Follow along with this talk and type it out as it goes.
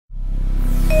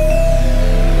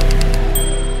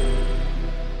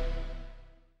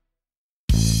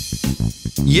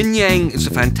Yinyang is a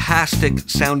fantastic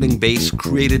sounding bass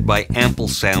created by Ample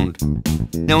Sound.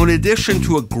 Now, in addition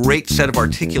to a great set of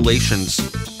articulations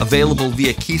available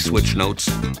via key switch notes,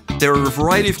 there are a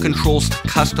variety of controls to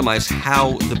customize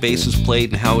how the bass is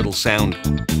played and how it'll sound.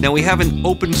 Now, we have an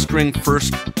open string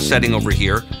first setting over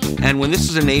here, and when this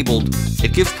is enabled,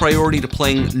 it gives priority to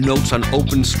playing notes on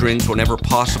open strings whenever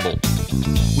possible.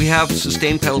 We have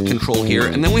sustain pedal control here,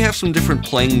 and then we have some different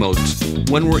playing modes.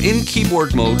 When we're in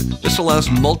keyboard mode, this allows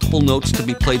multiple notes to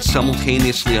be played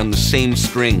simultaneously on the same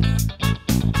string.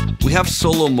 We have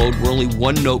solo mode where only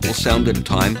one note will sound at a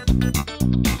time.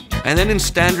 And then in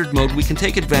standard mode, we can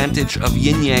take advantage of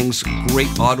Yinyang's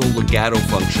great auto legato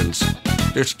functions.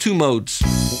 There's two modes.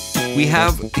 We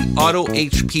have the auto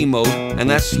HP mode, and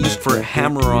that's used for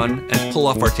hammer-on and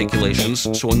pull-off articulations,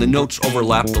 so when the notes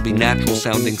overlap, there'll be natural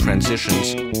sounding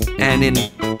transitions. And in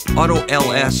auto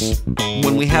LS,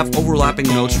 when we have overlapping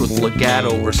notes with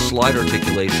legato or slide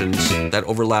articulations that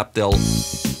overlap, they'll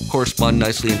correspond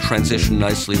nicely and transition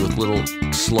nicely with little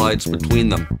slides between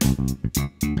them.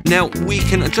 Now, we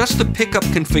can adjust the pickup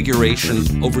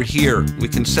configuration over here. We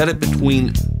can set it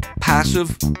between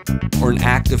passive or an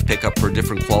active pickup for a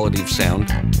different quality of sound.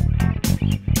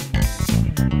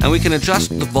 And we can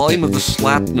adjust the volume of the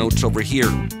slap notes over here,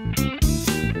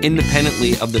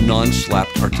 independently of the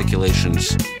non-slapped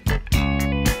articulations.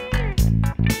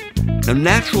 Now,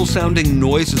 natural sounding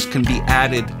noises can be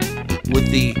added with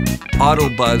the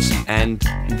auto buzz and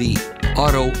the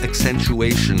auto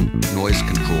accentuation noise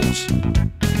controls.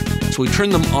 So we turn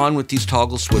them on with these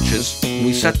toggle switches, and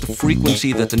we set the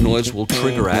frequency that the noise will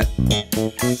trigger at.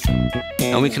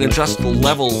 And we can adjust the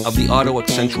level of the auto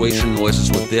accentuation noises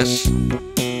with this,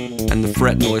 and the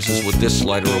fret noises with this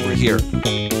slider over here.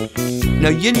 Now,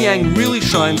 Yinyang really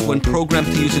shines when programmed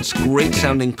to use its great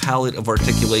sounding palette of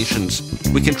articulations.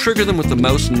 We can trigger them with the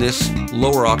mouse in this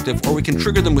lower octave, or we can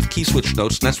trigger them with key switch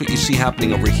notes, and that's what you see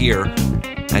happening over here.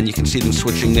 And you can see them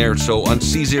switching there. So on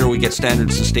C0 we get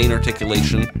standard sustain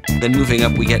articulation. Then moving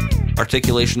up we get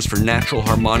articulations for natural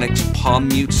harmonics, palm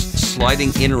mutes,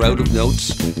 sliding in or out of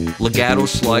notes, legato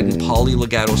slide and poly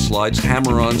legato slides,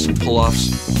 hammer-ons and pull-offs,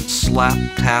 slap,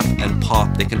 tap, and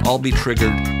pop. They can all be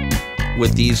triggered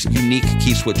with these unique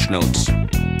key switch notes.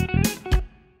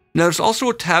 Now, there's also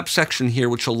a tab section here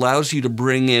which allows you to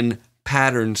bring in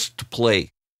patterns to play.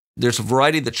 There's a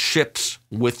variety that ships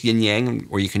with Yinyang,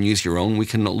 or you can use your own. We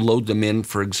can load them in,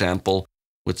 for example,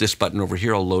 with this button over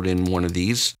here. I'll load in one of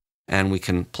these, and we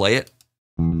can play it.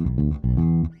 And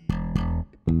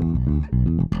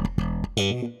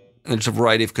there's a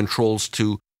variety of controls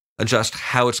to adjust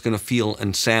how it's going to feel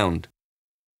and sound.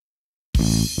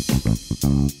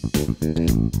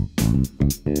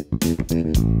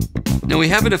 Now we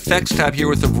have an effects tab here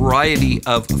with a variety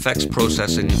of effects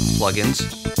processing plugins.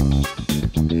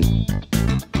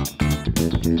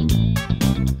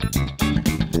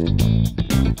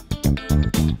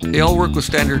 They all work with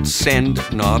standard send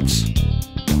knobs.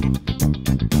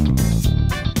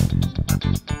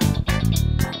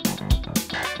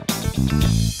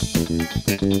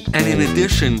 And in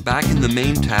addition, back in the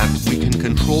main tab, we can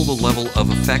control the level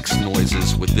of effects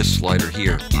noises with this slider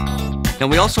here. Now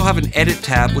we also have an edit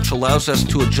tab which allows us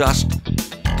to adjust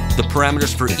the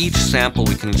parameters for each sample.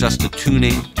 We can adjust the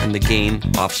tuning and the gain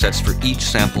offsets for each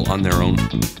sample on their own.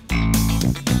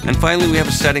 And finally, we have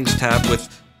a settings tab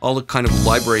with all the kind of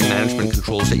library management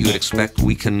controls that you would expect.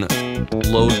 We can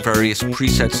load various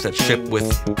presets that ship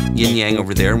with Yinyang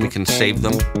over there, and we can save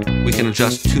them. We can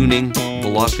adjust tuning,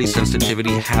 velocity,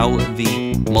 sensitivity, how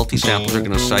the multi-samples are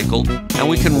going to cycle, and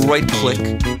we can right-click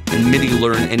and MIDI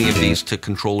learn any of these to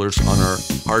controllers on our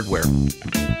hardware.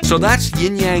 So that's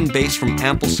Yinyang bass from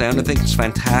Ample Sound. I think it's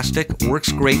fantastic.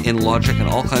 Works great in Logic and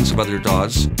all kinds of other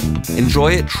DAWs.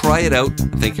 Enjoy it, try it out.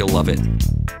 I think you'll love it.